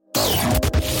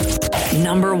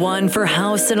Number one for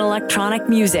house and electronic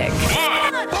music.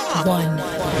 One.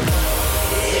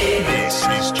 This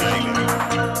is Jaylee.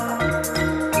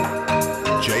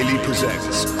 Jaylee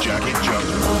presents Jagged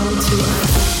Jungle.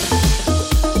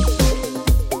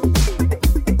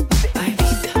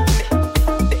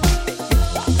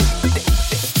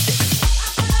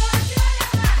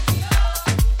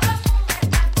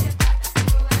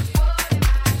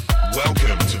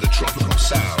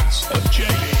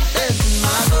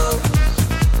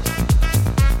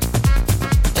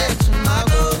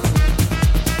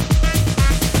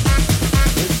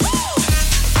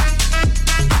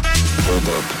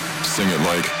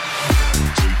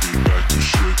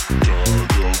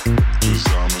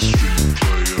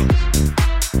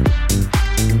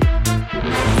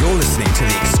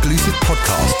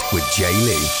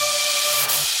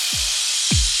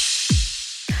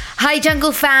 Hi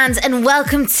Jungle fans, and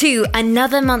welcome to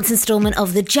another month's instalment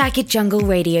of the Jagged Jungle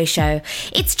radio show.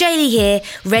 It's Jaylee here,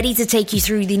 ready to take you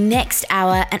through the next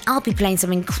hour, and I'll be playing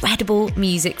some incredible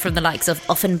music from the likes of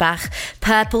Offenbach,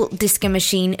 Purple Disco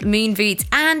Machine, Moon Boots,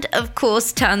 and of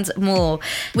course tons more.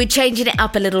 We're changing it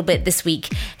up a little bit this week,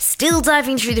 still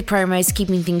diving through the promos,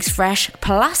 keeping things fresh,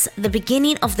 plus the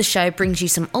beginning of the show brings you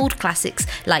some old classics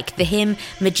like The Hymn,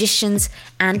 Magicians,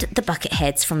 and the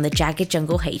Bucketheads from the Jagged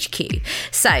Jungle HQ.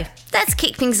 So, let's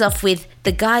kick things off with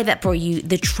the guy that brought you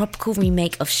the tropical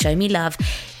remake of Show Me Love,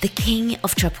 the king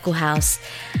of tropical house.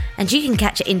 And you can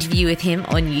catch an interview with him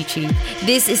on YouTube.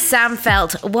 This is Sam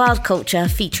Feldt, Wild Culture,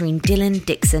 featuring Dylan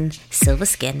Dixon, Silver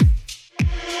Skin.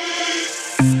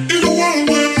 In a world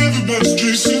where everybody's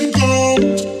chasing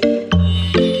gold,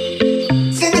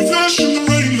 from the flash in the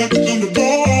rain like a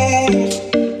thunderbolt,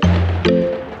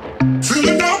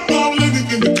 filling up all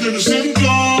anything that glitters and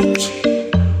glows.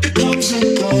 It comes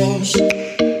and goes,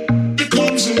 it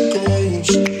comes and goes,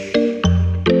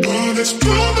 but it's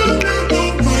permanent the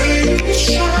way you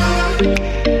shine.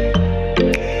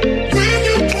 When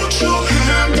you put your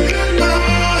hand in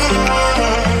mine,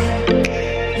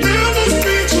 never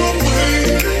fades away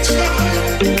in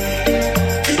time.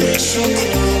 Keep it so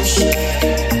close,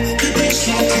 keep it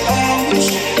so close.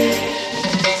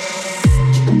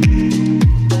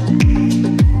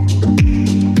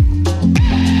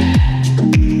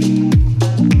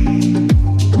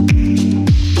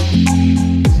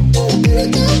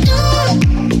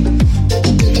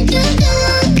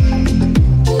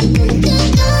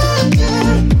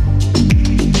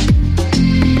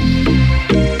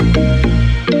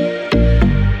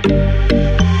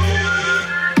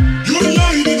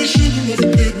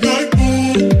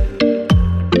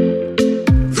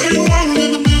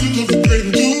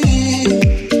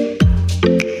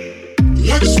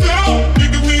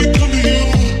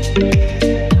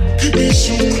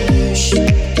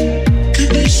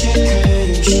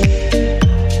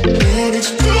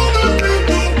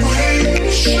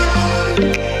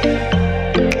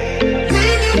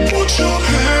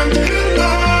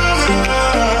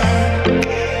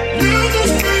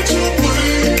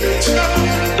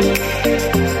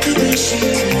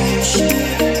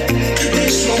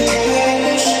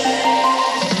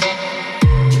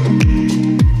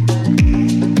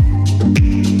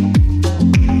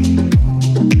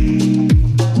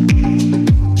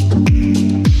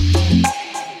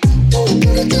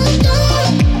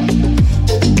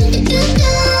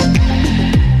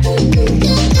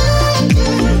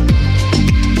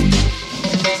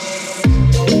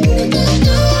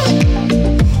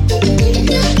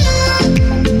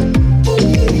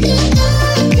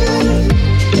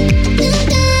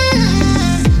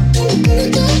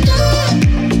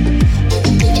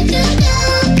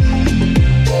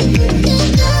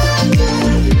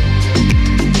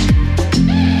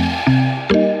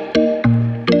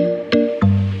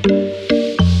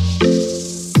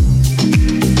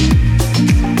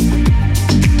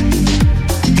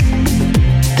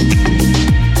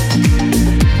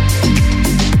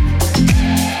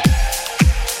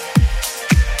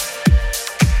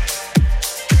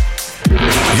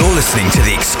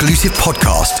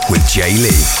 Podcast with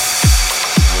Jaylee.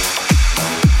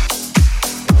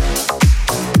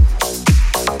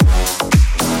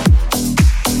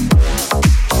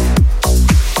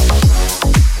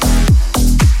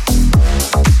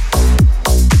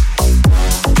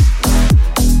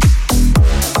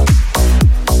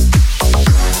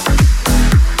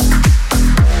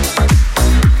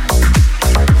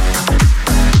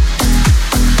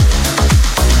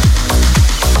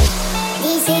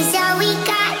 This is all we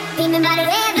got. Dreaming about a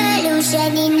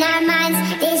revolution in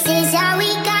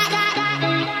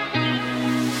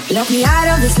Lock me out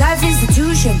of this life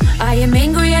institution. I am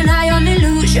angry and high on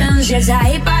illusions. Yes, I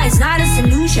hate, but it's not a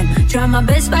solution. Try my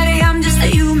best, but I'm just a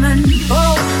human.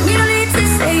 Oh, we don't need to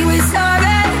say we're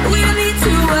sorry. We don't need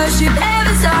to worship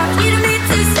heaven's heart. We don't need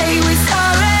to say we're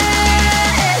sorry.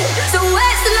 So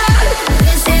where's the love?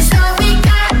 This is all we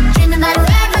got. Dreaming about a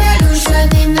revolution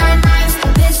in our minds.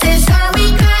 This is all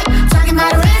we got. Talking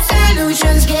about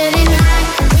resolutions, getting high.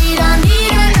 We don't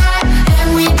need a lot,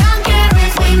 and we don't care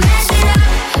if we mess it up.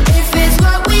 If it's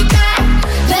what we got,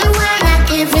 then why not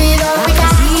give it all we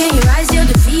got? I see in your eyes you're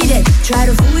defeated. Try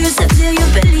to fool yourself till you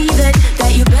believe it.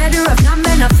 That you're better off not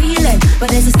men are feeling. But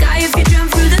there's a sky if you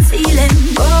jump through the ceiling.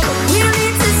 Oh, we don't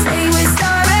need to say we're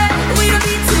sorry. We don't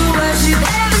need to worship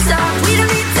heaven's heart. We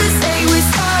don't need to say we're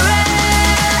sorry.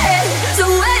 So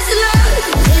where's the love?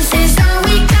 This is all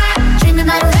we got. Dreaming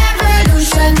about a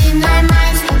revolution in our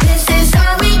minds. This is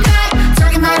all we got.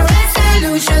 Talking about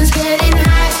resolutions, getting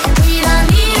high. We don't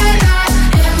need a lot,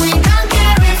 and we don't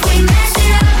care if we mess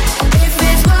it up. If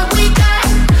it's what we got,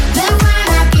 then why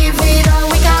not give it all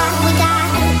we got? We got.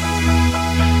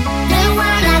 Then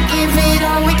why not give it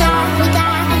all we got? We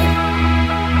got.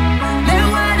 Then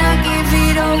why not give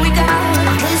it all we got?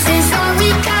 This is all we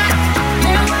got.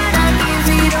 Then why not give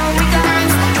it all we got?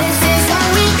 This is all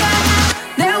we got.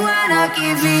 Then why not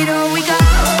give it all we got?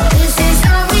 This is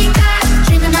all we got.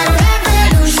 Dreaming about a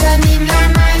revolution in our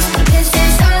minds. This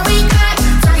is all we got.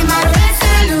 Talking about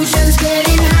resolutions,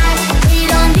 getting high. We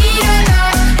don't need a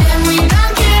lot, and we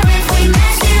don't care if we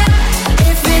mess it up.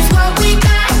 If it's what we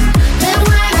got, then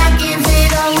why not give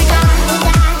it all we got?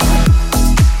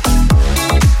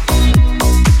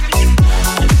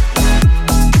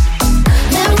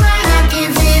 Then why not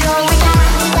give it all we got?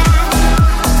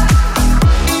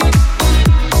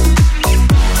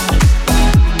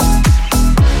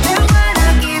 Then why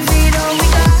not give it all we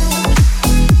got?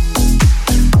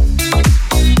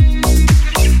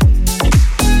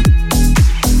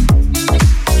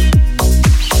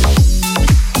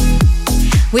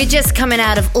 We're just coming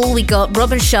out of All We Got,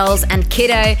 Robin Schulz and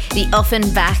Kiddo, the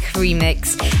Offenbach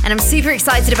remix. And I'm super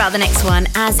excited about the next one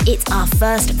as it's our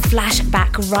first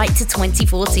flashback right to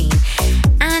 2014.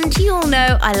 And you all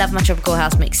know I love my Tropical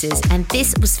House mixes, and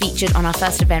this was featured on our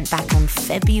first event back on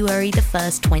February the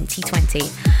 1st, 2020.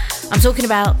 I'm talking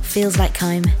about Feels Like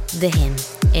Home, the hymn.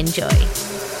 Enjoy.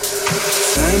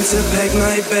 Time to pack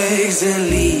my bags and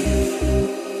leave.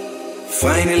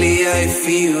 Finally I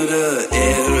feel the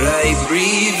air I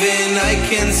breathe in. I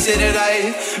can say that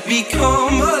I've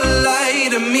become a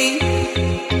light to me.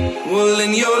 Well,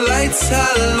 in your lights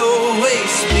I'll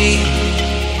always be.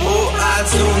 Oh, I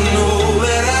don't know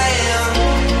where I am,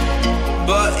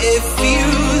 but it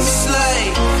feels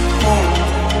like home.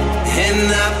 And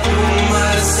I pull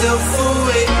myself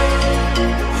away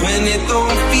when it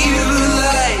don't feel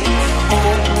like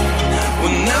home.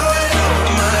 Well, now I love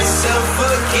myself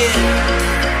again,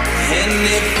 and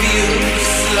it feels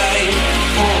like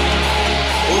home.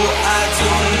 Oh, I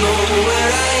don't know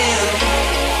where I am,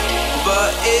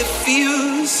 but it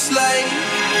feels like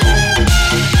home.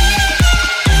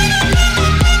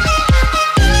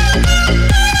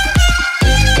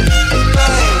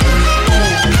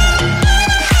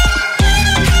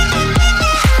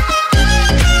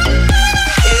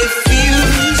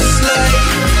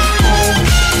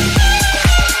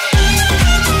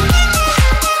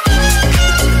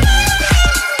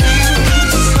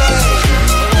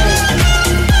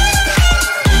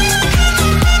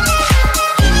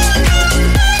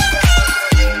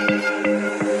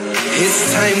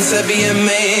 To be a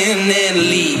man and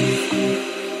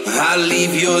leave. I'll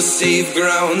leave your safe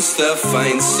grounds to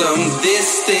find some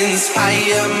distance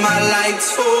higher. My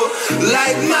lights for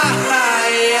like my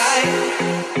high.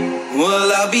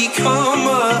 Well, I'll become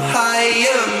a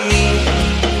higher me.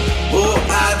 Oh,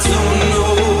 I don't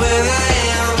know where I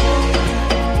am,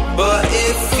 but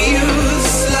it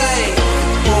feels like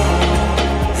home.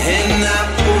 And I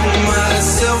pull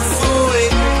myself away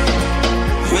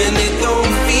when it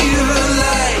don't feel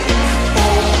like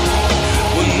home.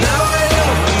 Well, now I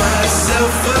love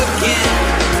myself again,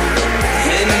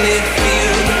 and it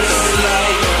feels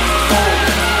like home.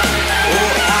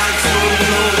 Oh, I don't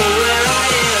know where I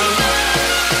am,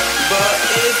 but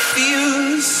it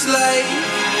feels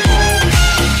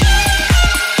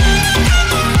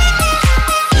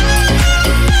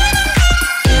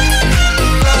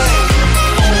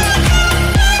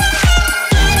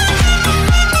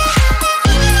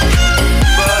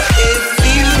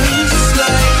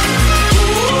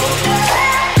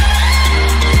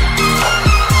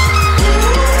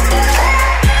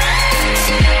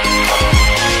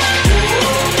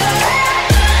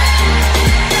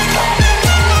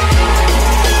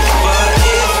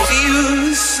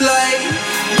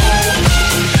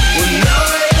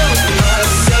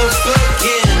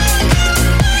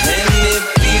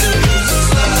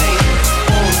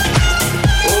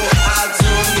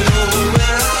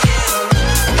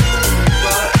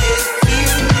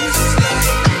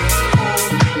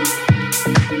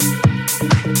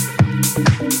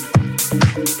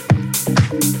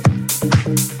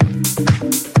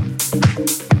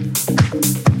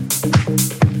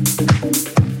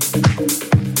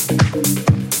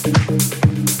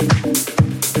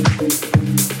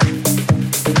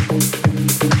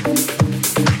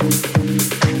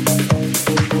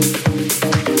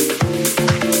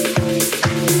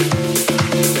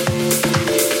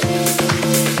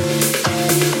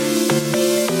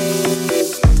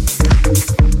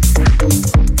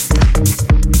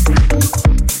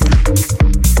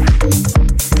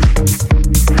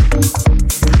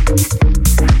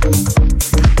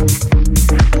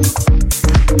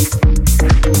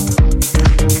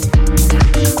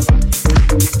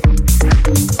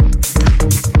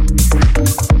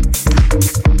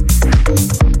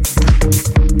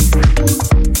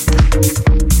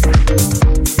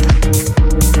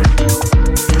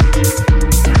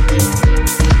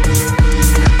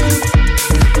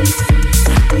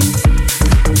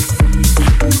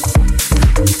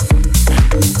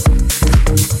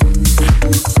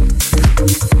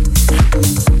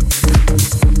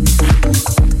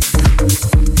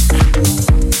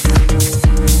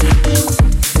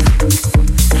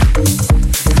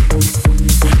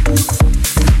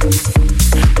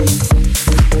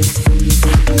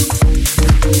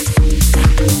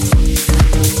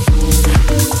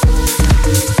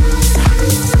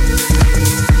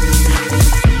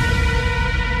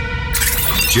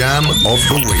Jam of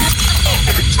the Week.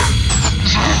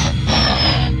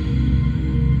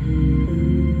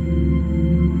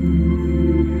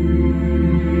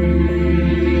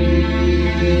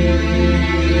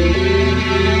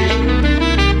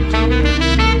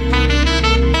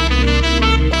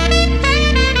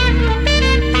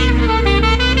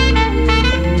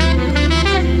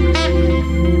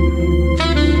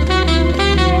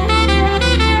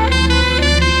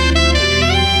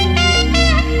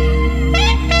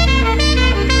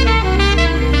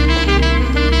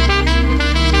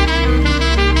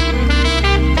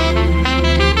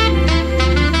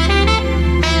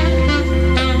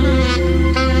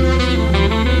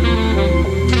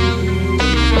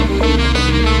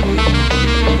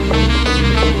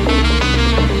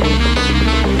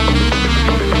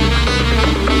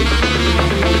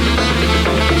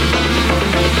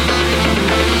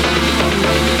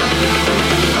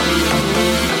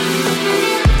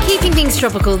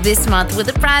 Tropical this month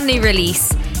with a brand new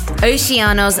release,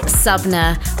 Oceano's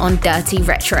Subna on Dirty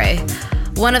Retro.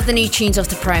 One of the new tunes off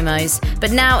the promos, but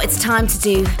now it's time to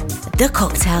do the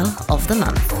cocktail of the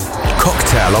month.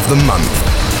 Cocktail of the month.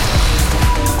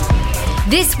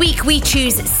 This week we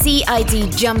choose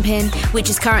CID Jumpin', which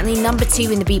is currently number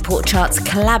 2 in the Beatport charts,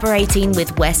 collaborating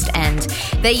with West End.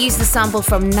 They use the sample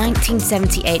from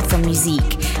 1978 from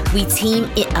Musique. We team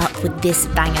it up with this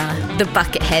banger, The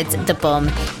Bucketheads, The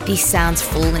Bomb. These sounds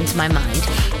fall into my mind.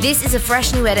 This is a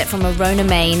fresh new edit from Arona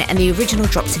Main, and the original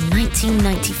dropped in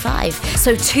 1995.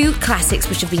 So 2 classics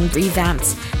which have been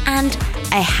revamped, and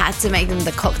I had to make them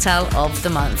the cocktail of the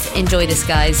month. Enjoy this,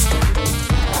 guys.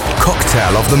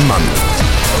 Cocktail of the month.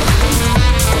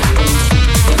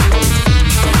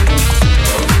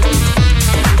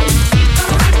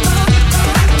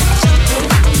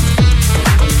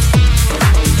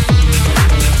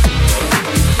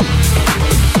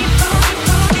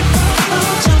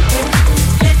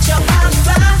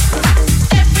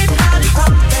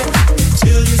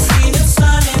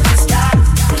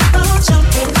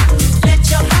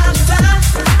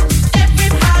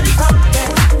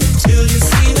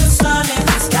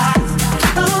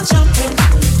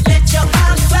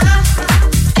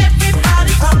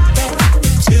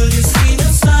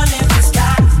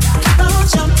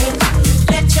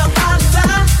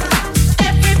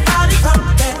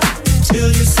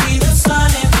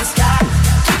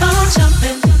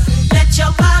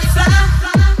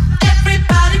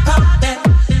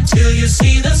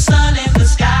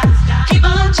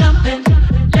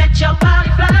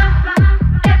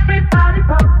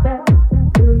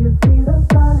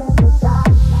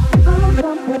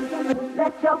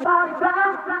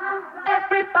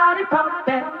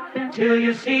 Till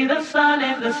you see the sun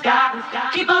in the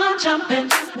sky. Keep on jumping,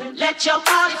 let your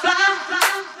body fly.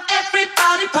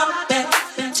 Everybody pump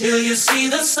it till you see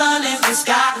the sun in the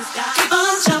sky. Keep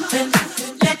on jumping,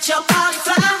 let your body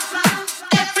fly.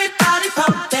 Everybody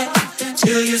pump it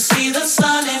till you see the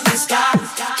sun in the sky.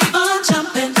 Keep on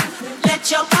jumping, let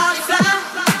your body fly.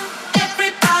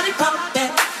 Everybody pump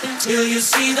it till you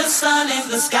see the sun in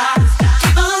the sky.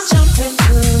 Keep on jumping.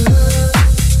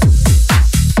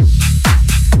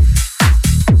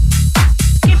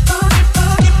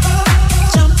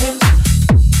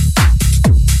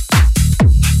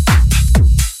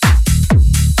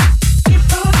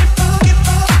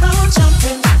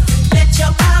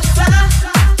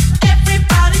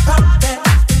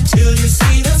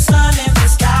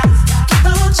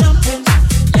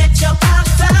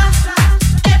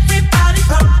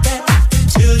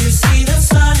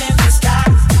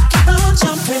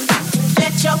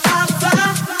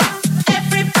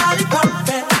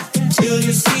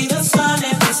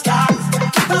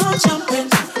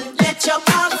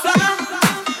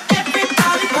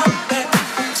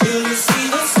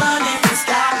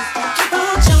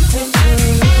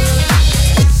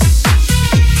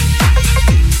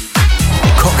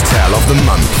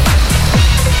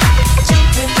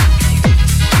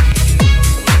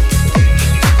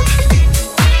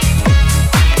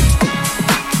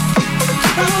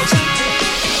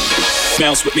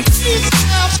 Bounce with me.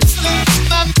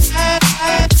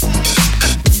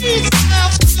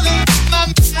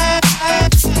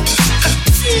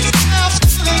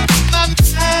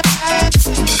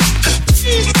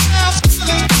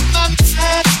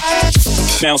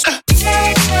 Bounce.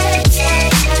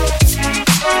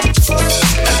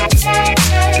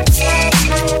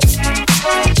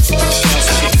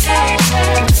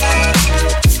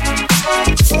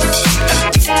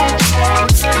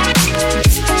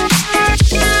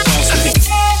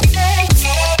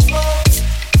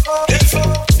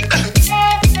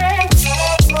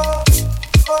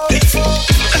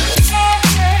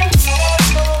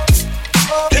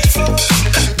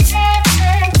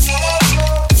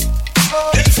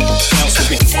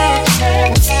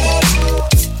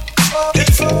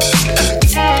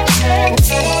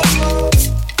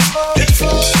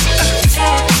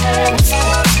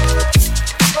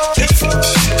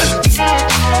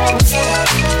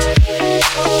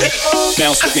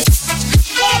 Bounce with me.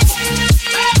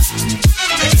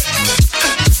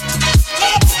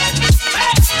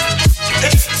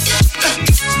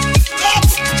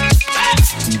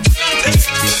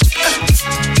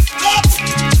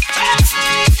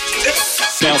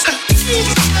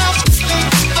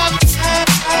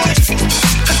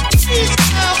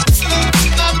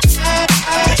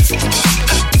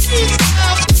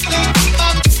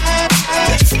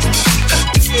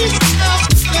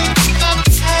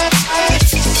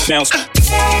 Bounce.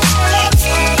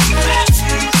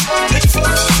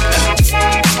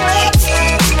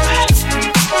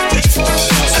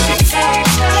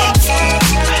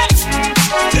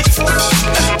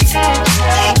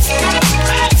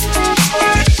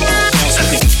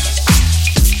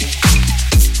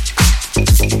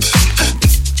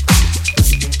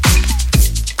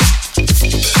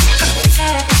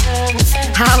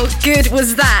 How good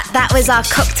was that? That was our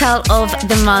cocktail of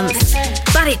the month.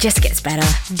 But it just gets better.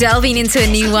 Delving into a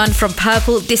new one from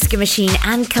Purple Disco Machine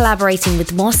and collaborating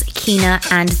with Moss, Kina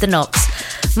and The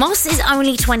Knox. Moss is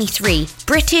only 23,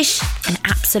 British and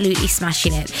absolutely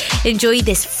smashing it. Enjoy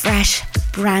this fresh,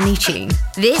 brand new tune.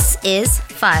 This is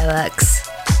Fireworks.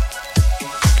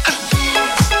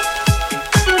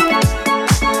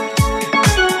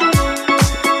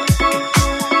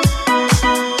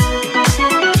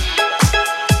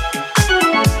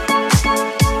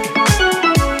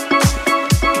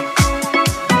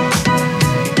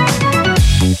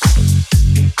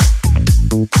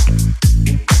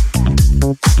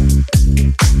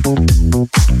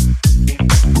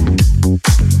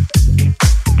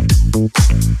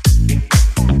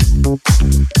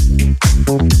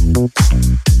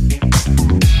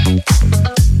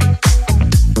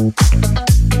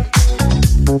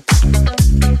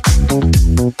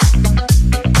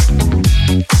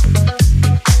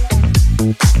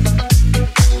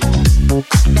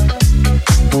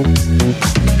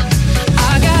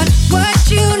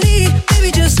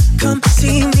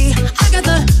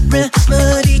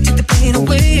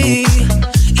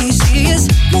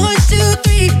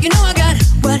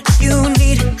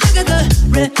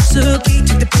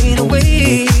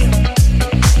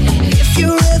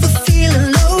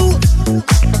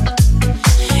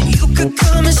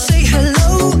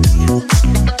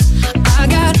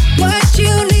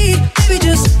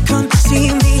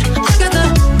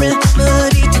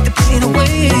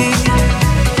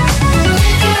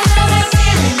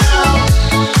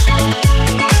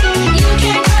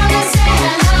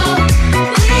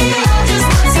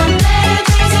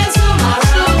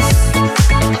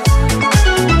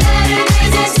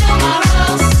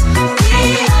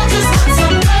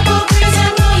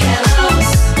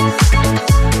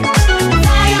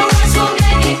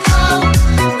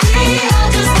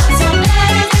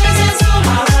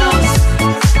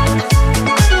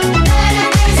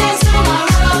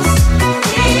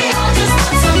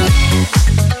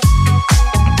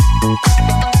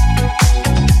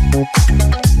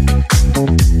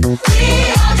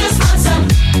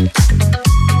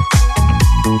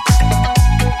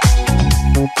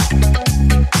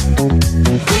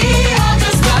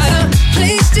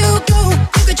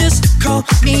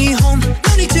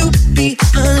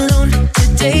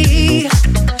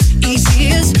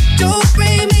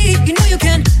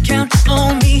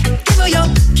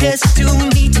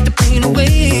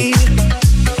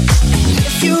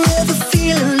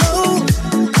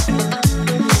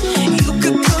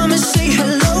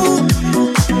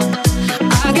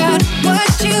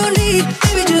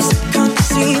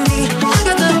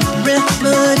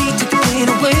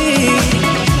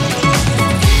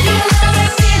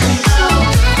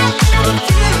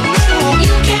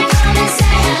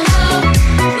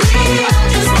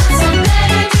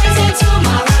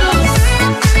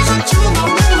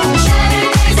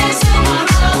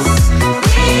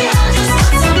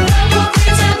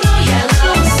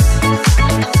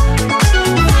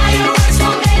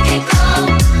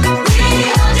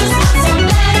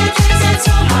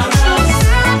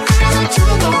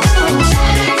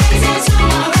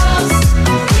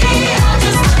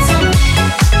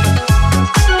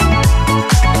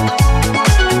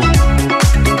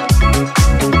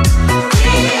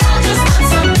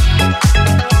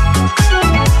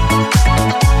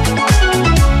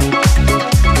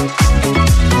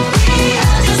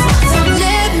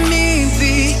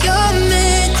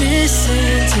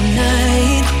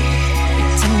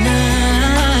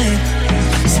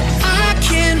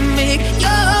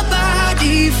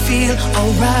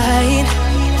 alright.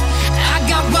 I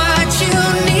got what you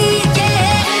need,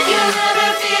 yeah. If you're ever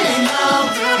feeling low,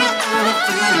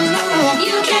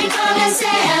 you can come and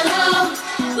say hello.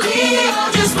 We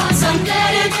all just want some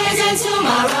better days. and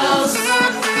tomorrows.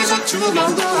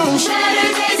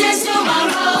 Saturdays and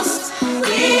tomorrows.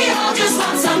 We all just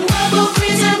want some purple,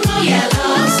 greens and blue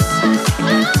yellows.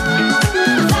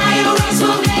 Fireworks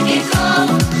will make it cold.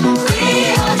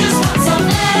 We all just want some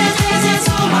Saturdays and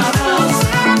tomorrows.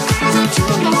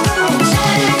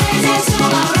 Saturdays and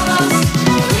tomorrows.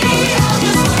 We all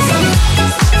just want some.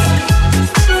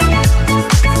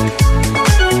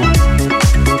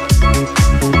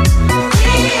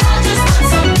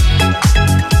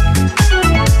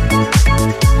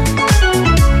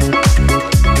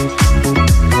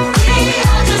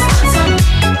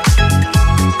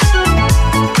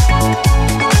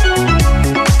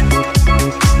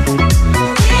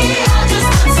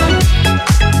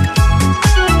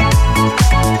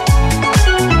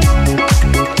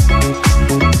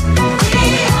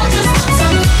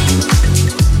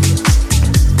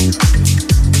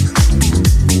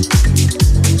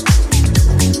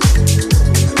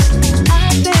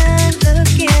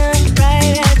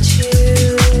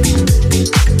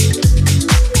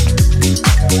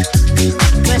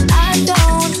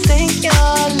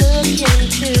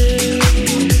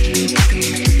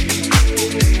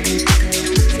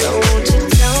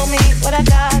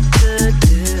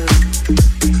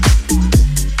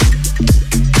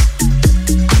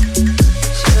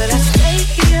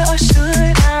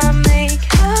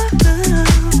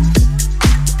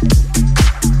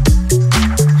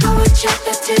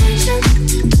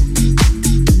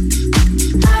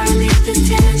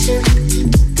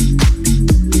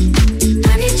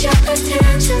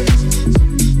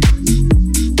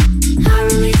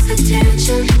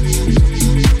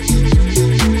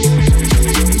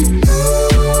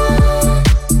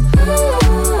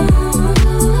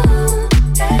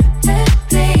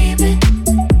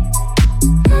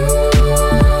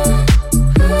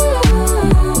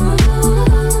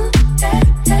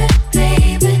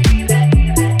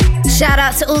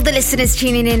 Listeners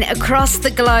tuning in across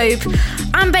the globe.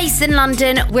 I'm based in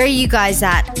London. Where are you guys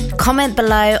at? Comment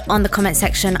below on the comment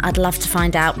section. I'd love to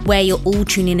find out where you're all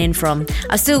tuning in from.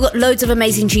 I've still got loads of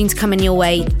amazing tunes coming your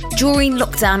way. During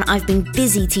lockdown, I've been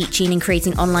busy teaching and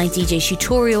creating online DJ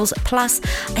tutorials. Plus,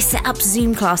 I set up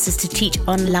Zoom classes to teach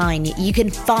online. You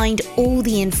can find all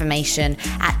the information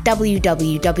at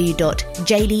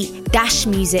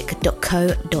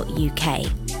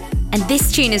www.jaylee-music.co.uk. And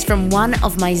this tune is from one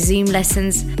of my Zoom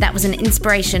lessons. That was an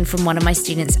inspiration from one of my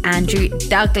students, Andrew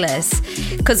Douglas,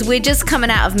 because we're just coming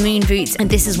out of Moon Boots and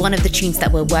this is one of the tunes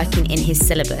that we're working in his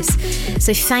syllabus.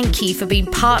 So thank you for being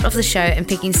part of the show and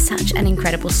picking such an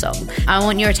incredible song. I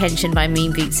Want Your Attention by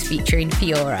Moon Boots featuring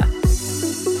Fiora.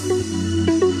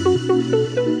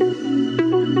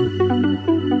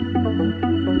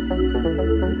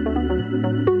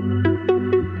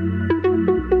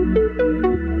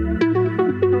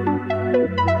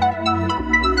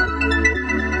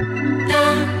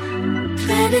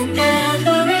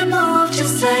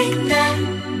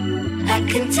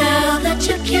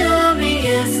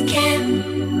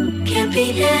 Can't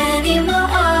be any more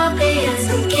obvious.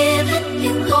 I'm giving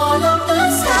you all of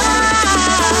the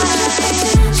signs.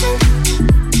 Attention,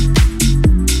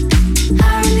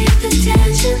 I relieve the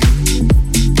tension.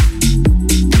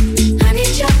 I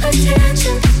need your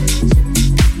attention.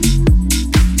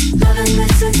 Loving the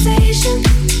sensation.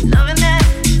 Loving that,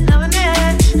 loving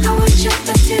that. I want your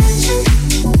attention.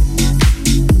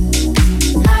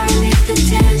 I relieve the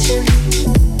tension.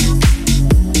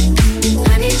 I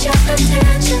need your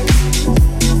attention.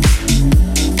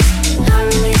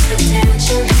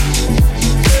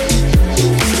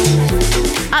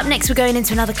 Up next, we're going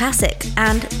into another classic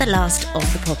and the last of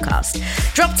the podcast.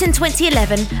 Dropped in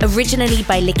 2011, originally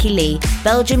by Licky Lee,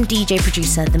 Belgium DJ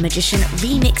producer The Magician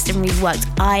remixed and reworked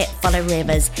I Follow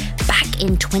Rivers back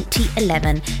in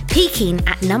 2011, peaking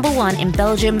at #1 in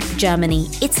Belgium, Germany,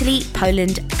 Italy,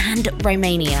 Poland and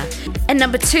Romania, and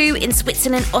 #2 in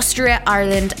Switzerland, Austria,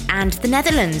 Ireland and the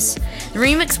Netherlands. The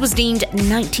remix was deemed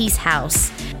 90s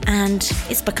house and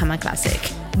it's become a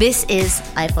classic. This is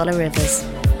I Follow Rivers.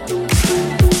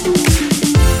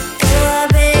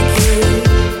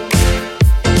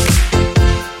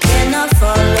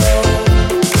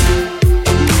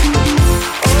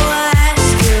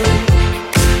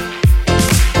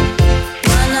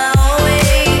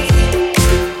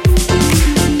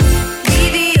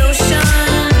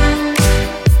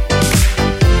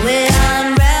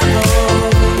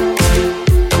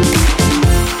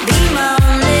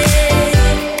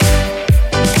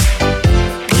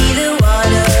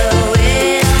 Water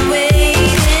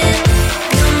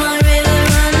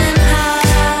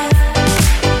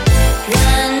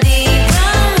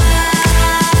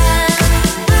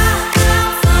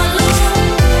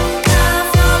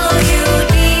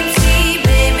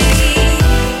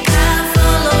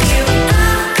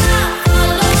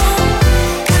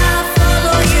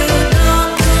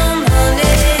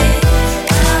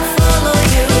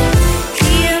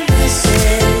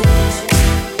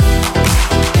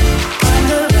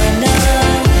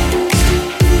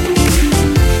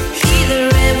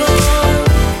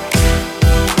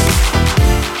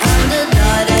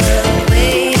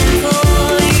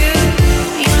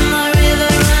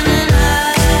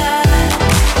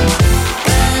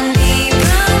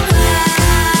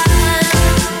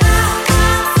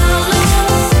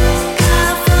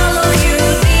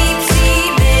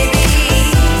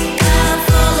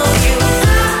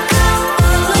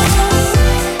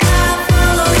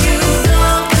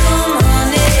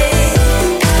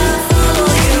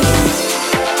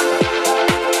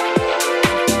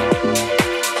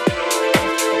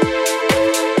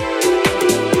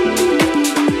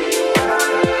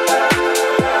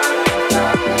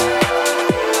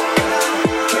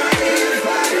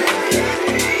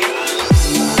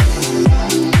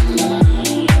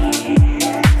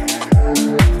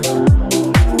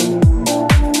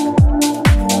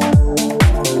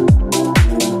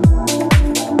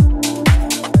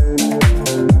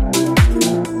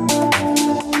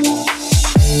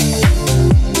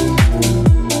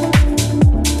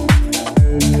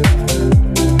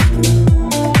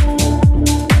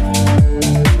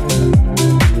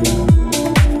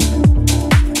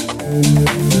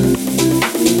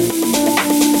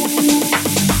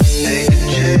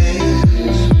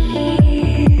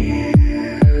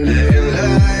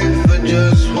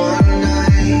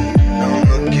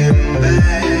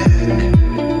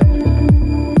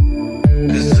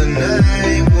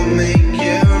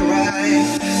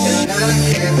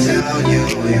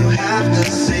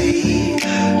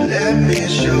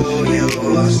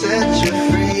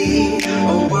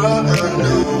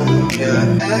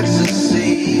pure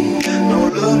ecstasy. No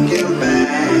looking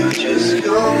back, just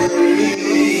come with me.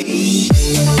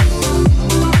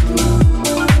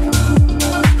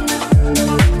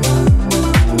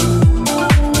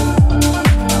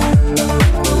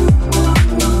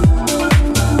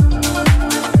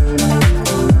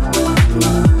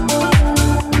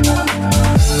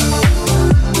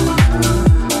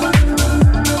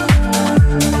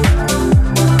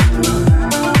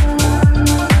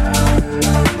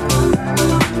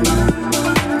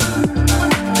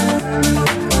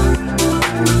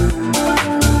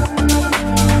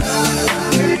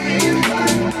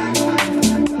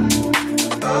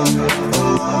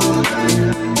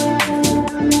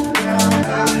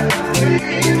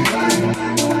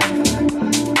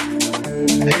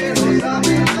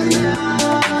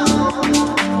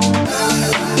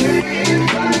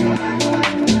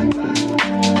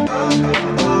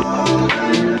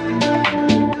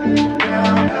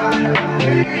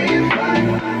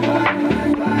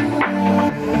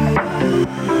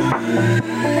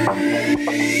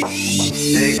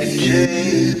 Take a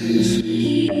chance,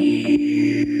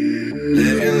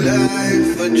 live your life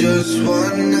for just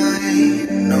one night,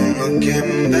 no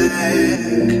looking back.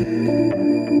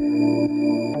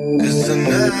 'Cause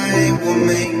tonight will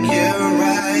make you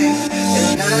right,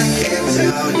 and I can't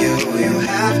tell you, you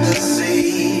have to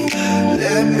see.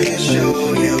 Let me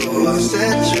show you, I'll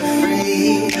set you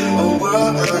free. A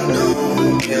world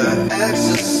unknown, pure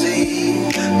ecstasy.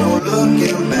 No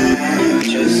looking back,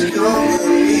 just come with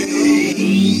me.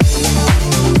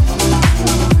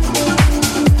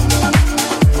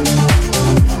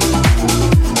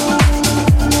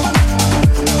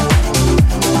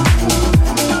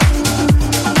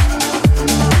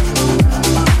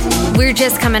 We're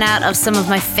just coming out of some of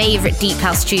my favourite deep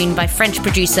house tune by French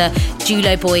producer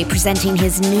Julo Boy, presenting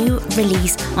his new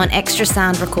release on Extra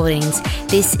Sound Recordings.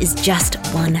 This is Just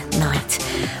One Night.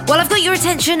 While I've got your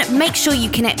attention, make sure you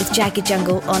connect with Jagged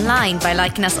Jungle online by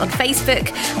liking us on Facebook,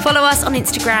 follow us on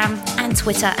Instagram and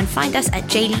Twitter, and find us at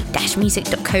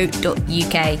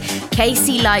jaylee-music.co.uk.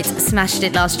 KC Lights smashed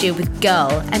it last year with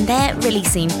Girl, and they're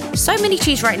releasing so many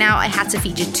tunes right now, I had to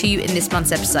feature two in this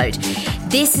month's episode.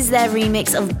 This is their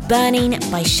remix of Burning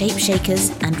by Shape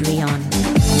Shakers and Rion.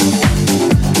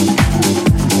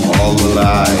 All the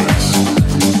lies,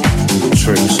 the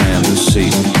tricks and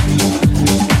deceit,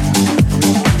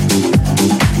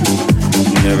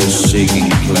 never seeking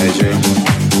pleasure,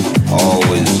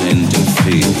 always in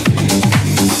defeat.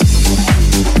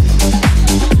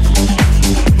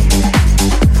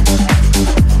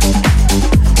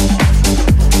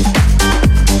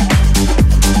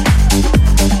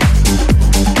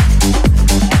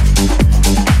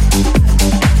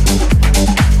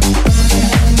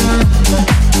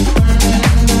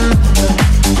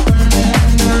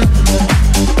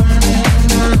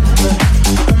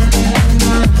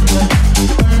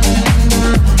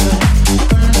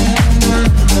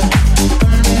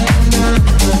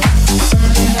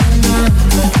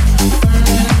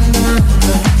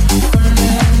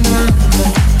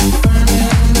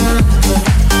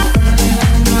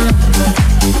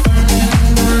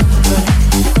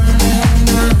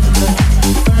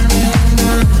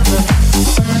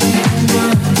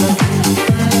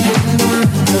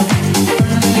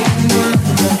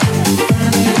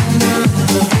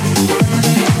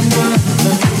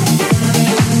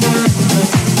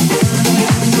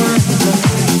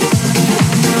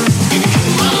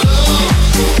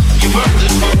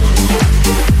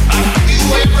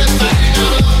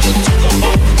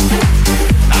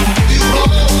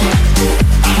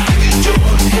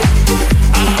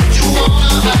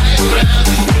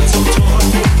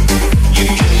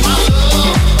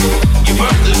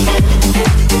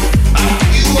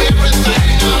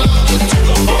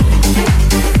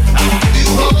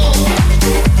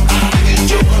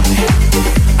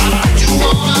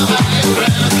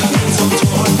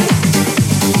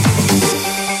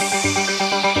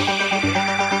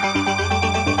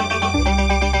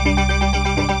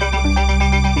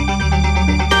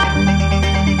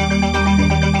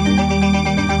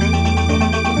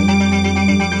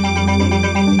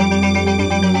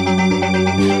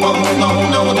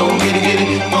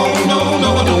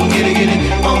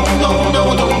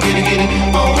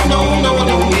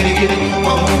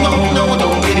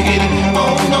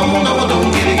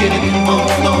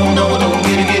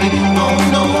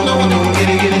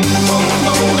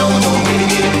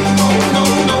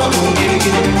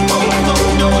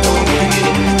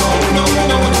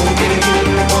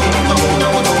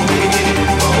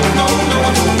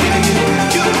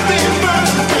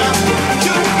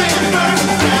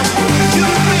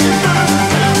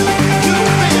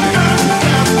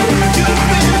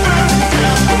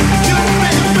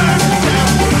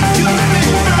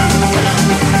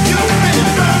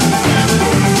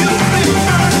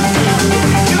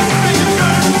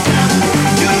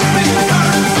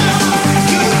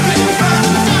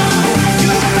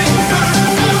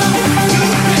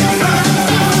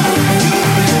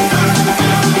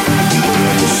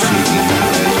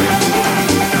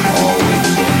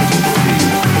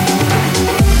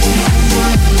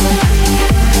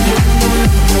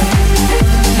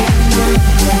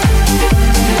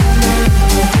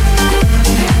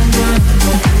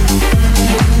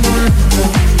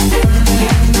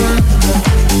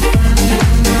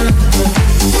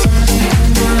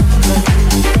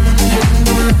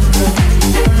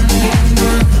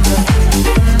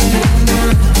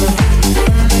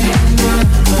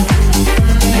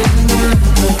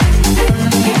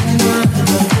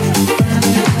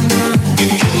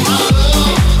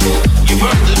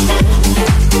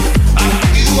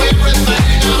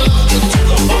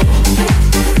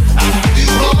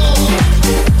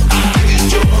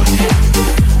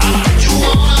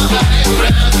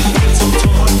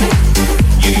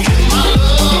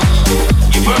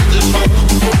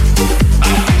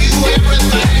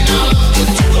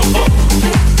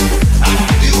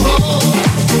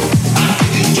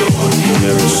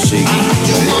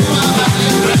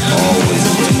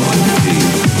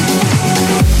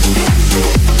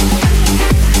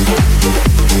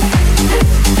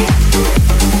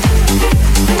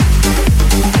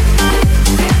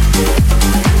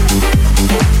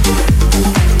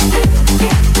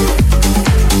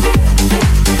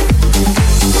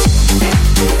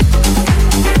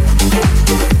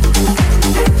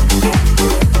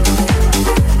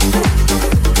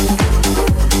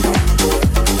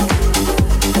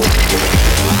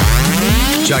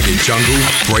 Jungle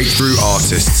Breakthrough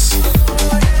Artists.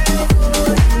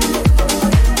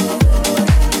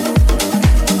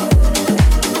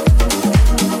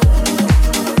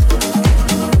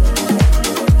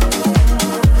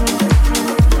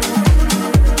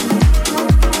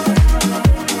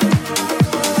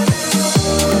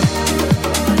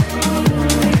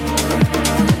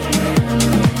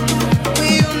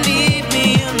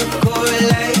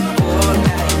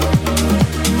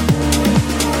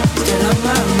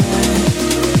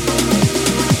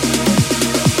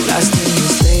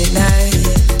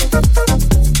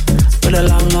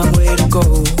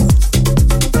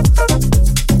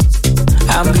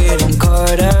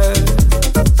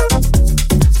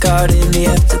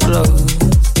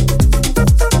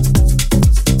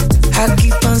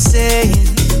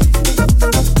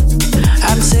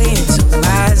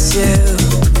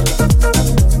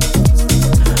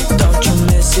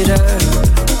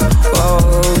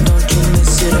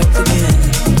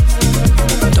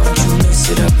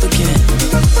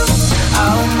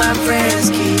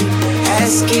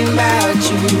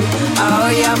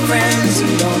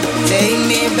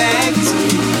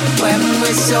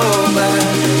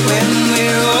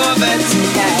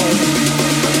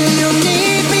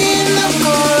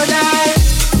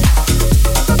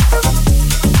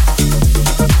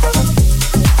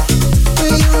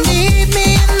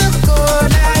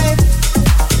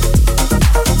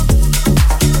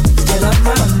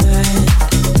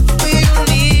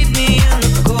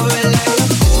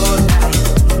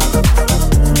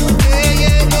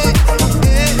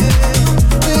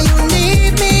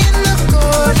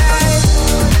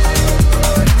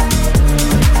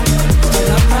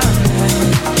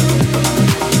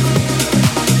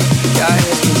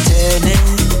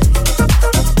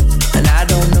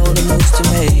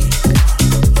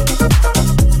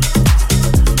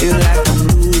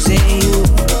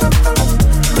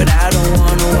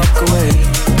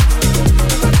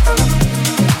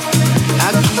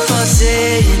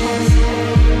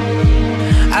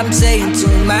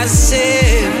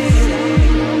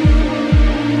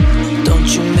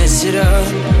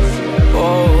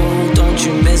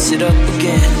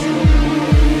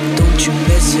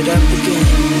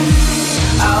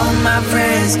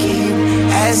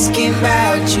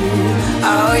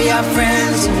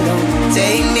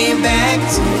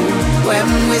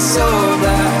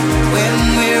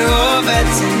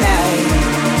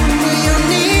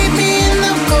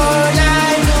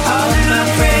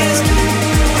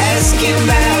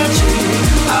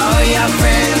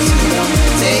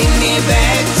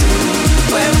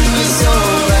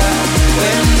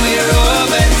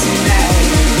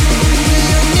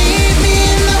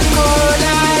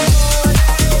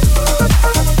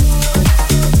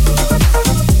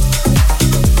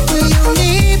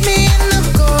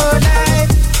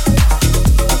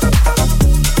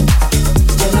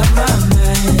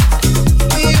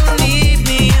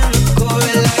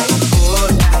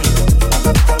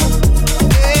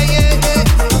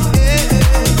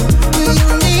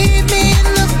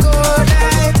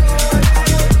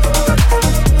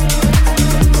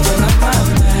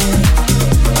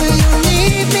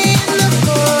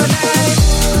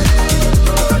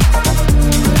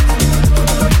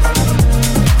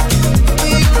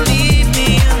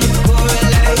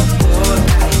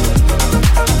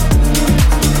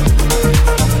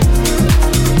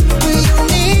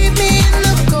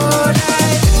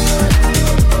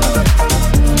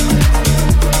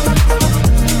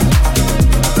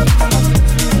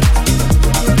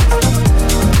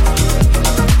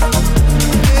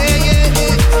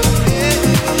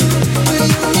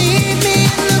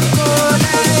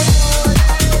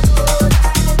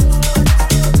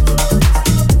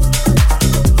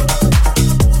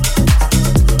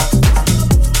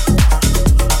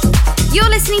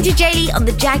 On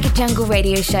the Jagged Jungle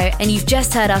radio show, and you've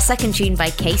just heard our second tune by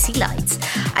Casey Lights.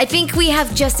 I think we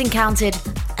have just encountered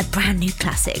a brand new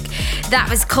classic. That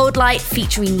was Cold Light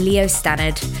featuring Leo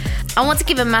Stannard. I want to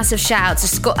give a massive shout out to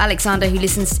Scott Alexander, who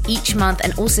listens each month,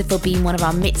 and also for being one of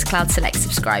our Mixcloud Select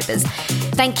subscribers.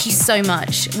 Thank you so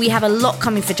much. We have a lot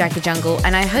coming for Jagged Jungle,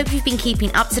 and I hope you've been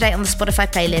keeping up to date on the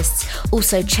Spotify playlists.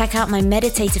 Also, check out my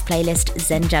meditative playlist,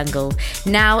 Zen Jungle.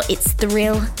 Now it's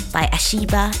Thrill by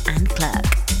Ashiba and Clerk.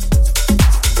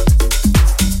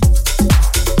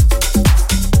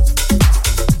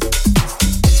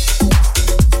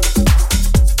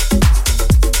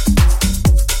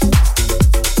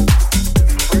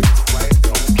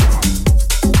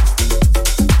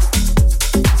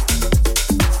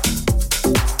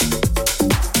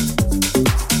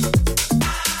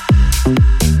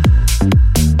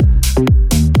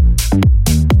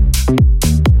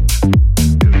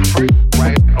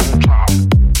 Right on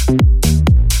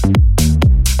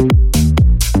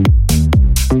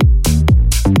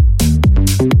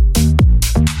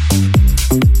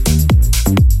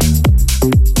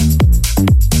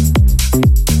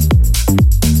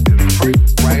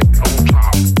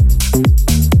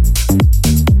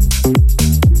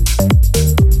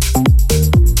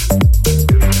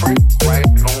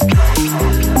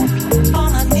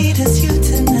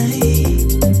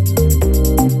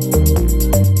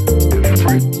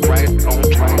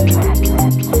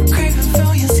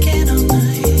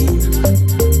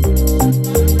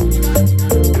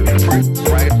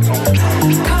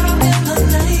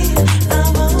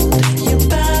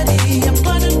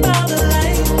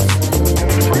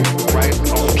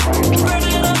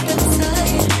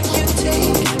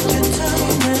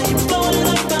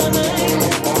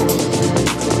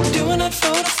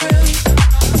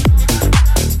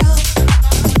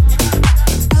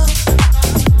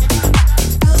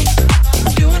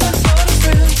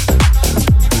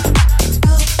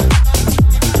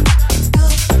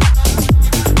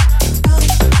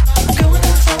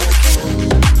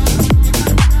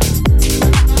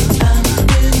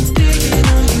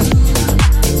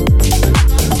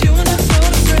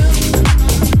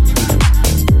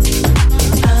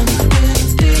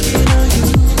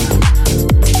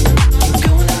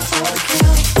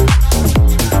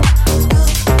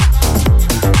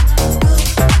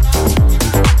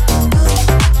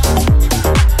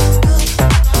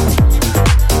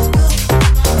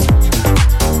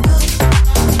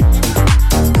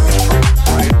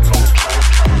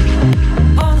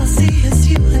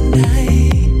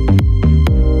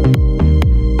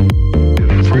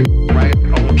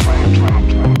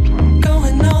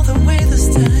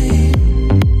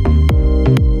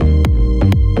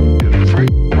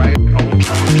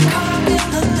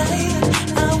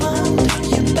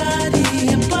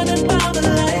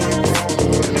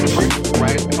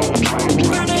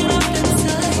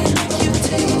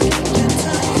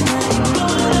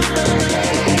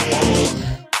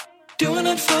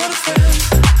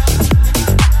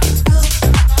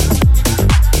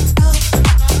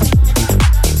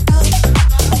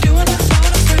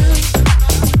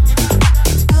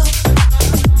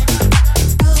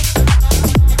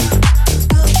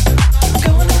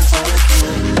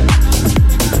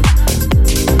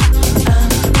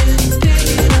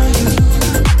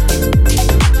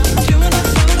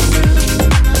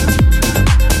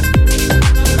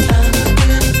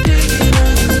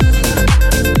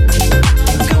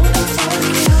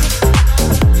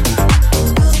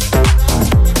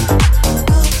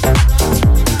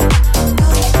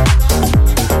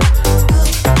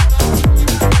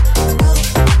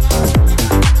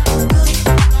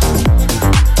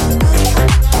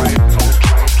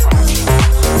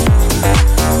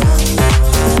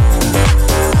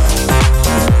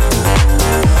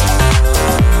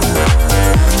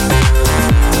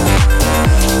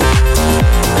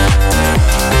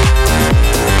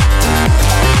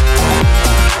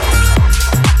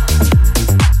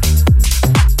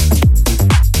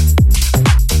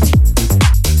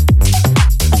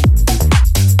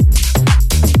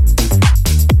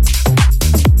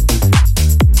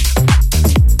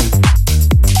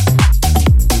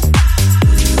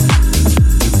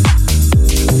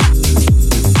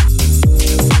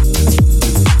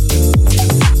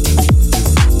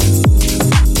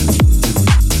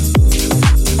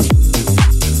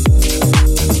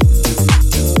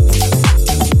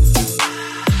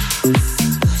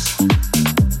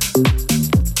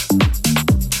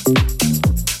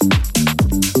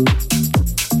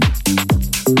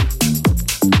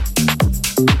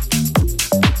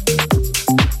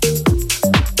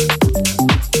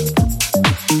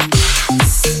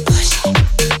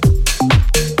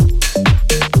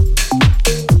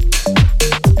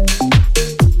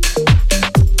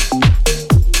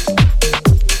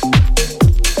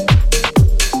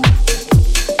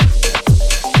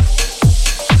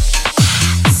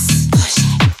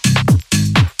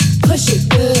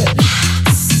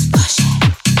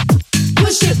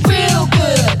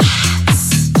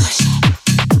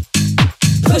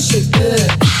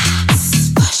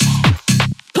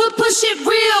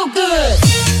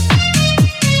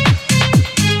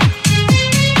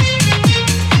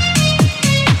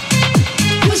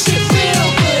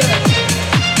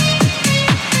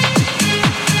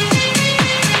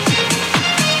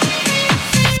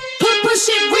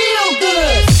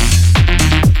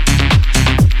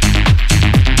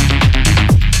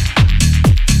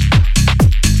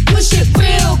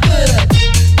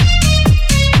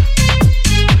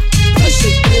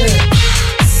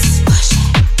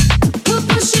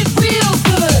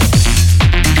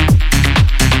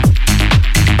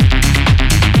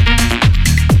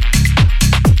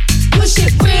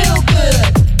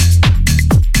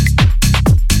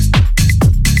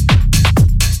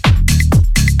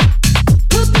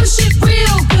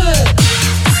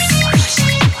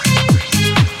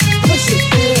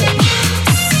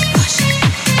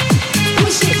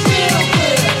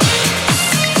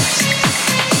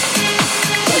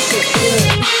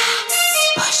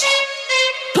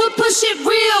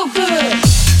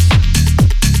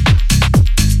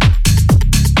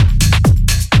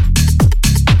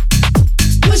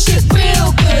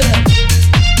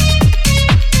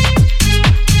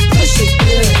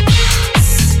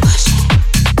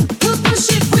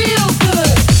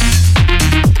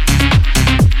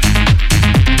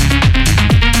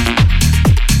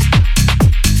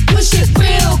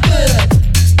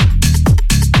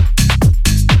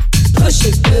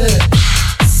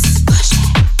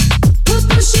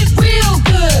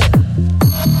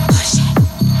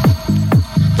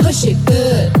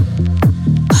good.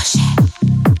 Push it.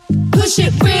 Push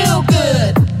it real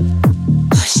good.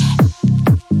 Push it.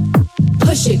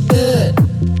 Push it good.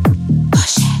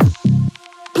 Push it.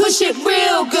 Push it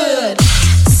real good.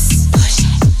 Push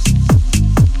it.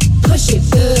 Push it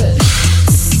good.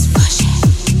 Push it.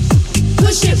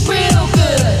 Push it real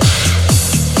good.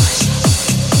 Push it.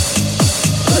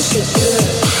 Push it good.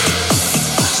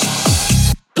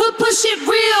 Push it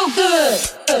real good.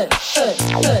 Push it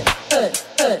good.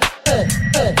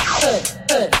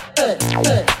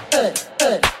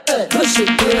 Push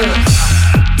it.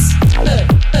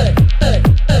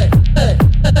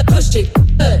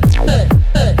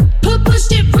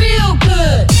 Push it real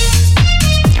good.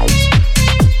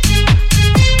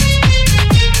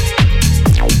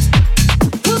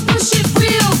 Push it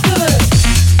real good.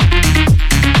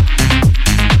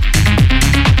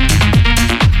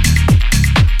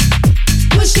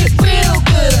 Push it real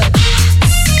good.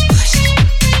 Push it.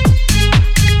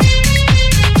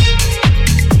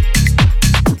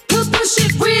 Push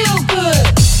it real good.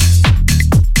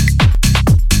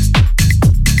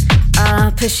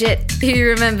 Push It. Who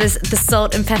remembers the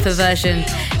Salt and Pepper version?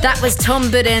 That was Tom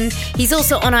Budden. He's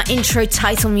also on our intro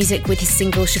title music with his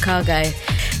single Chicago.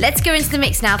 Let's go into the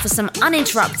mix now for some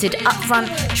uninterrupted, upfront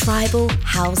tribal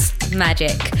house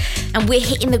magic. And we're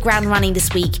hitting the ground running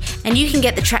this week, and you can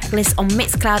get the track list on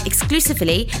Mixcloud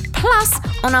exclusively, plus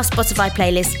on our Spotify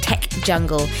playlist Tech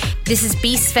Jungle. This is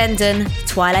Beast Fendon,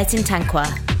 Twilight in Tanqua.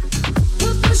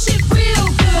 Push it real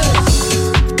good.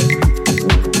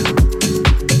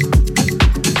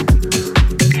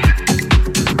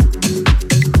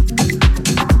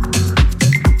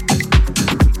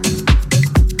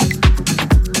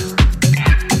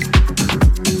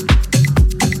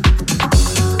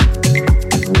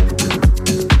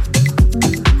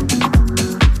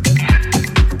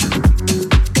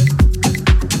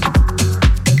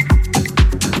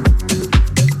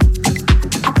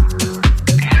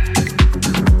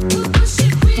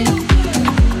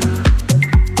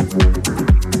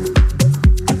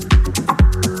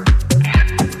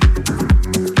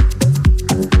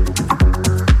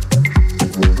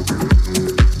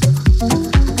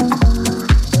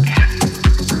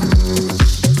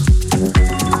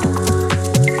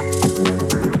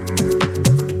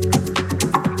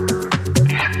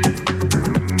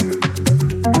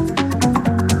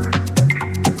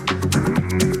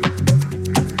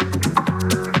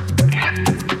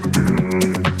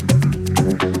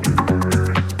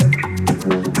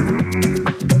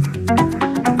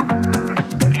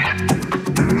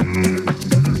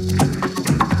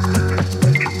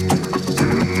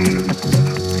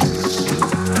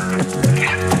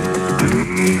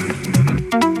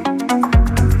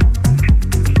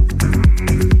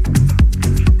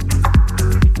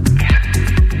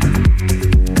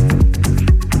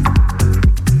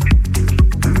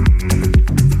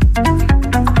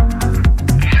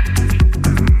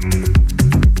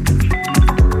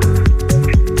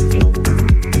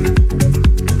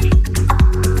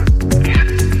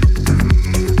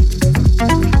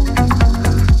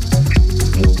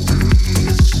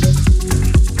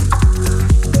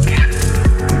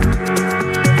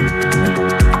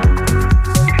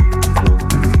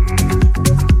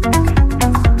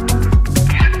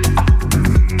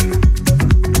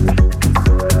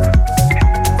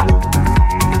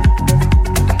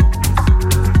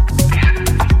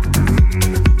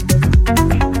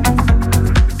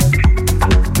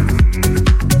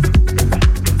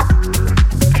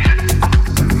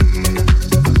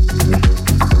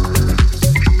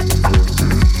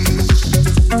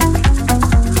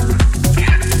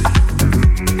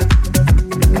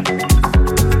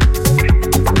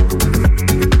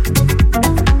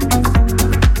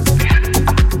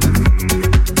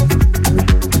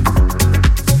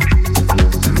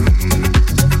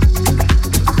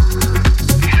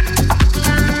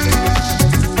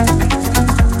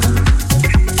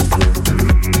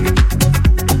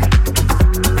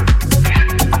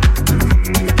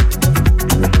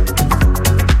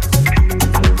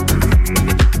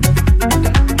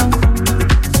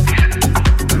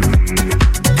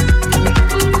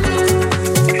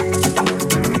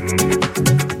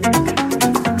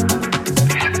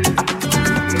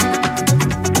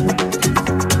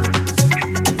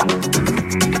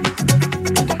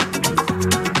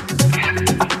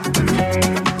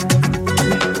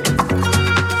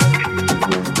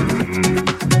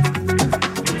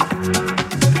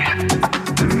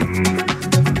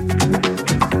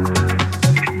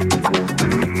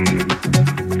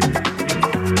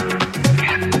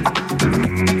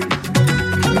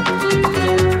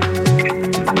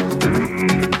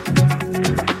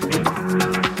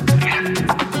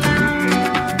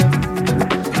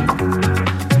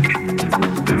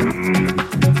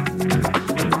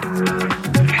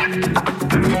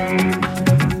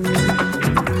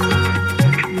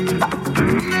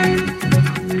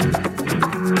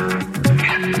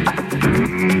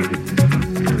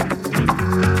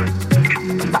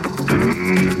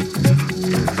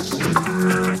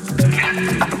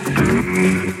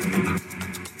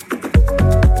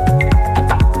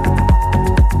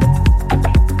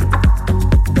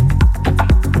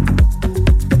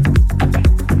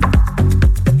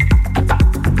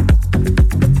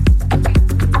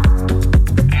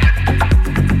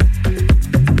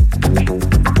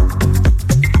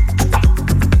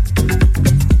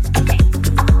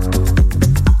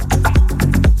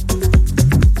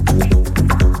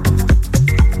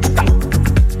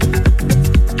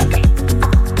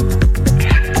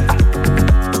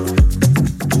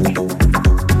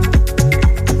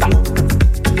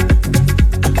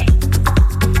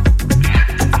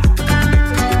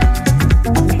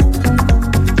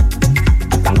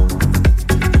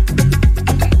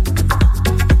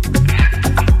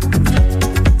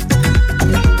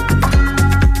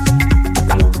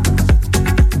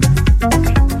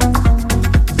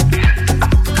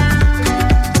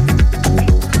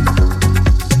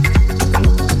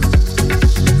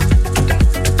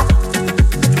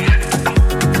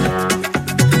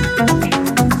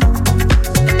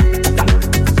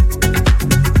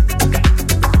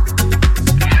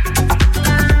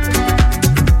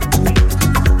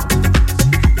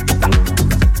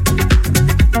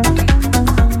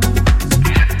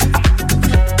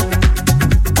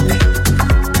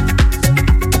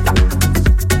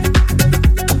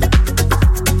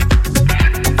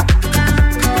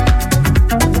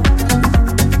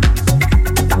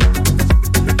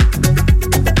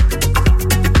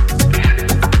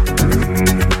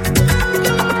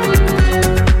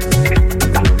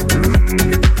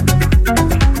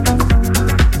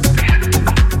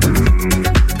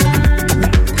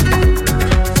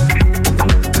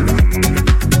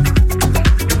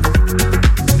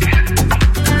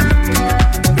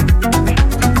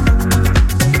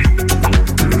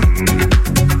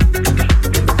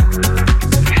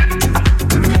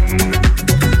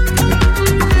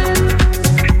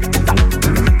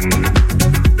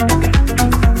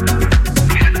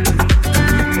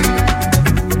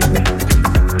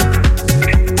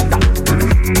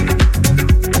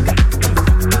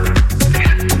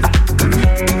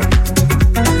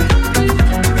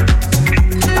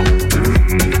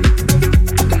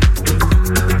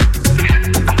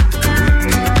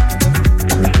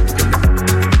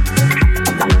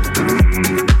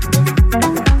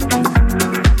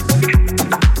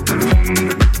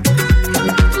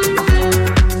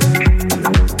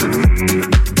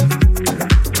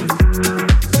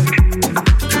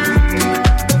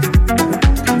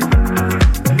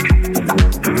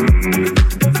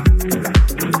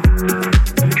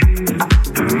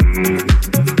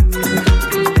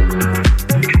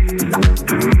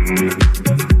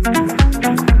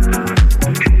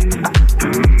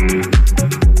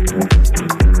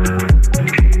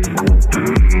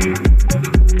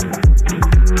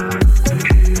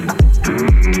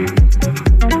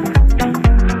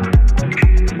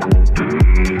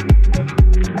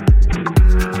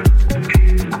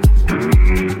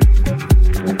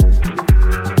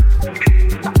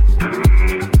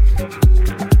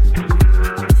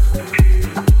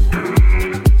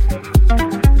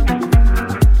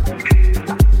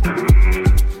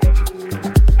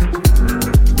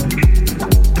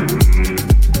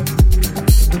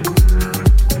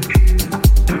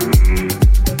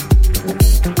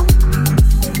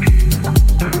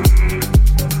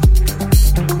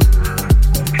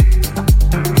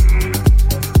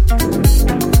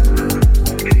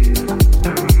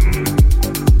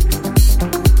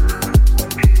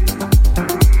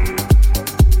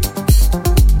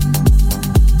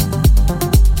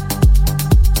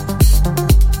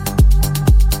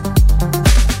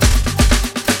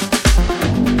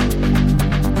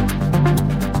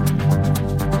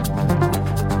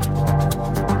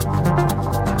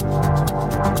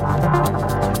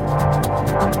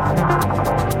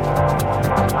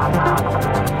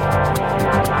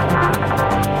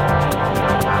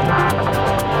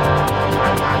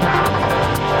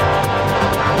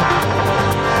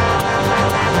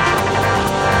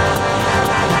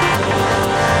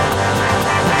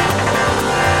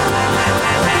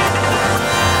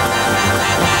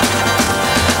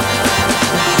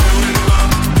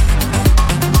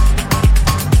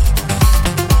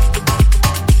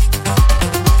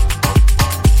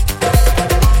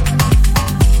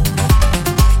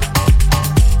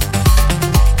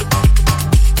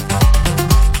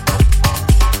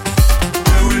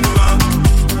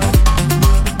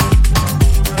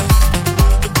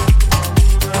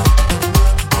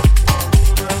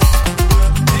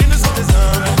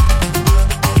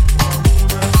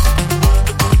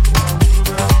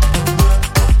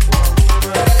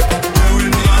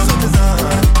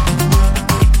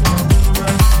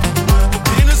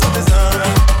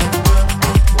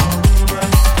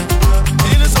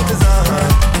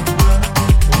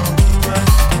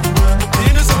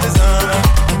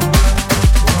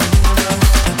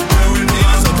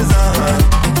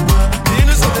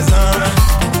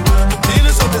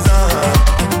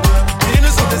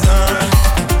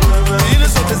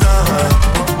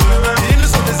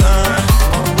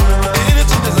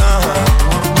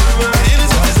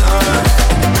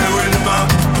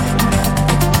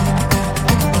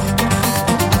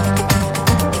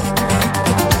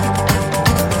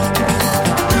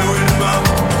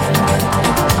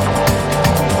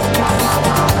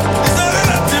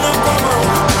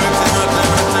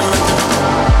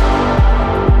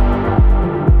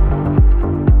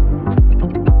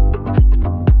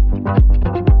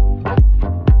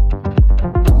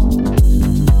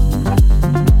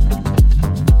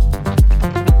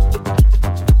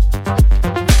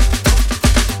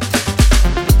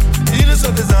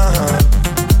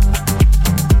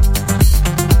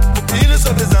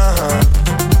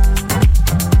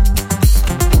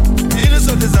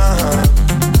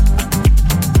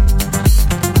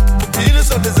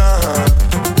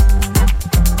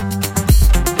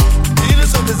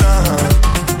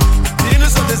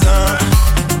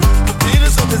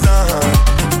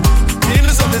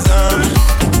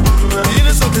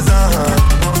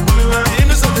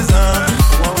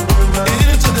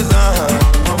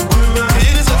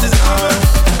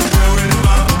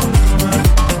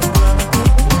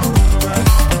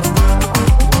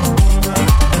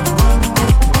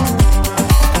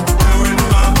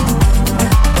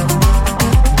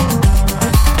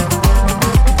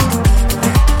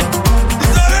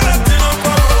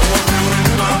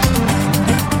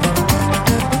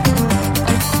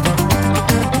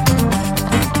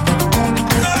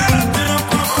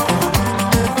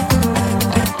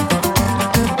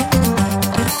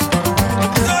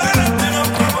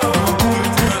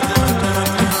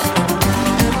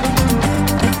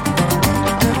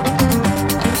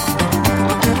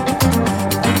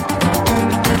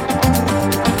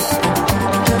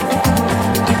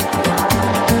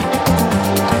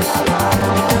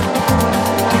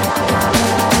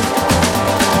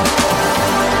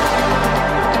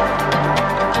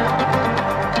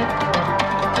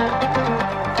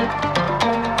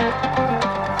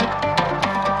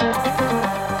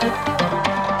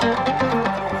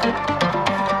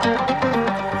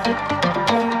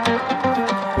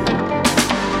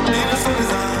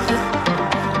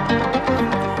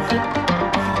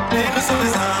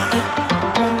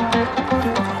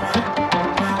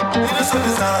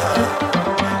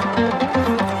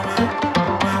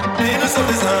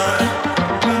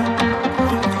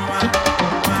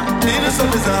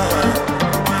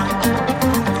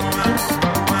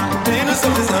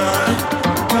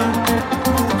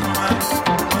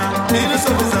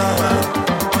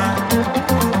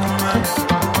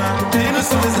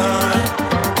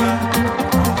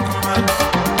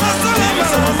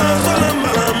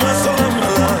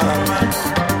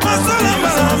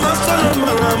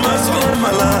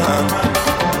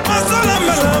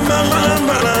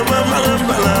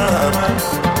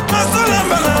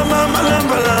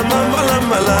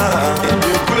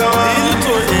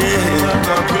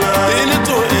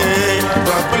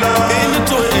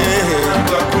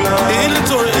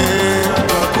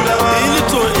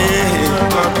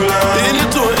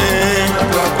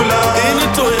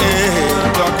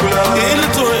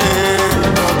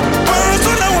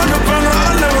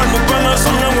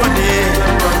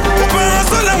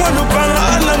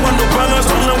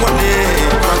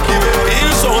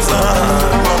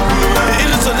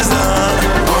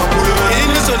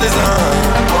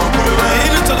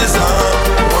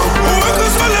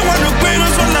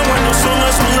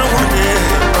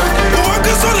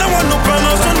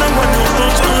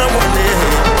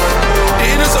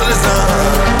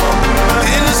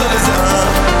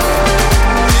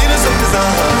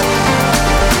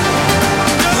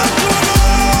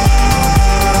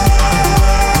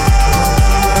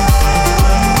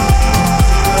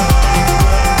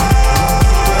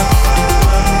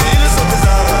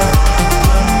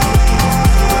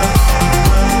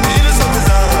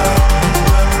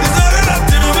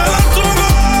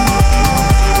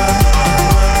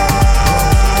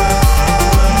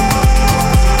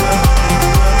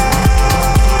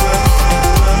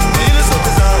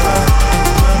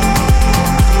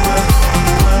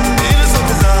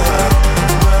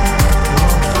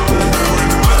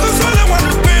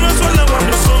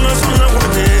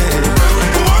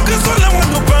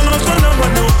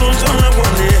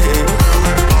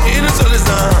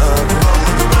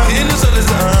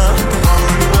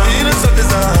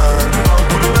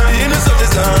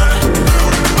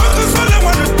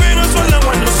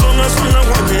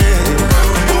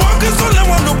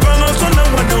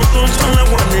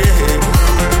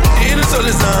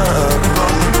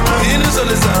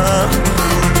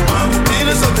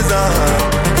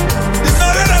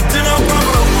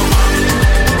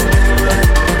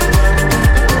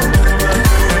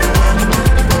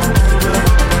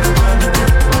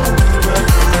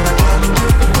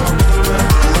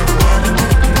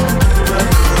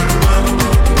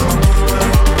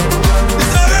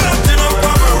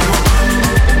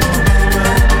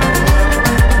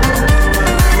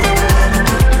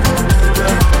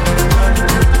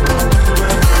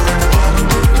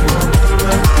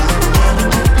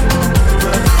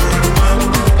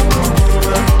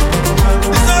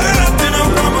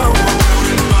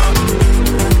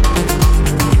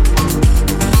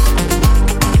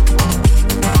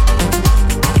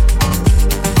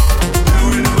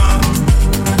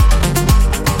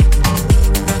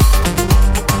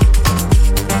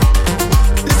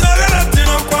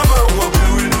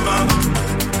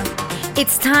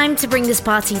 Time to bring this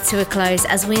party to a close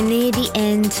as we're near the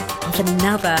end of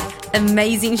another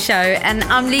amazing show, and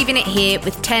I'm leaving it here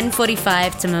with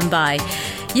 10:45 to Mumbai.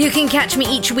 You can catch me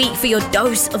each week for your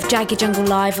dose of Jagged Jungle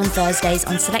live on Thursdays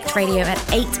on Select Radio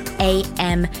at 8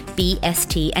 a.m.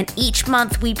 BST, and each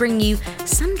month we bring you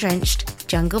sun-drenched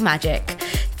jungle magic.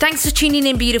 Thanks for tuning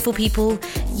in, beautiful people.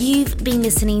 You've been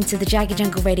listening to the Jagged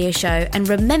Jungle Radio Show, and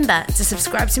remember to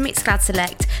subscribe to Mixcloud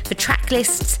Select for track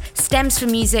lists, stems for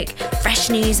music, fresh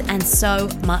news, and so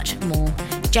much more.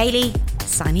 Jaylee,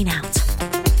 signing out.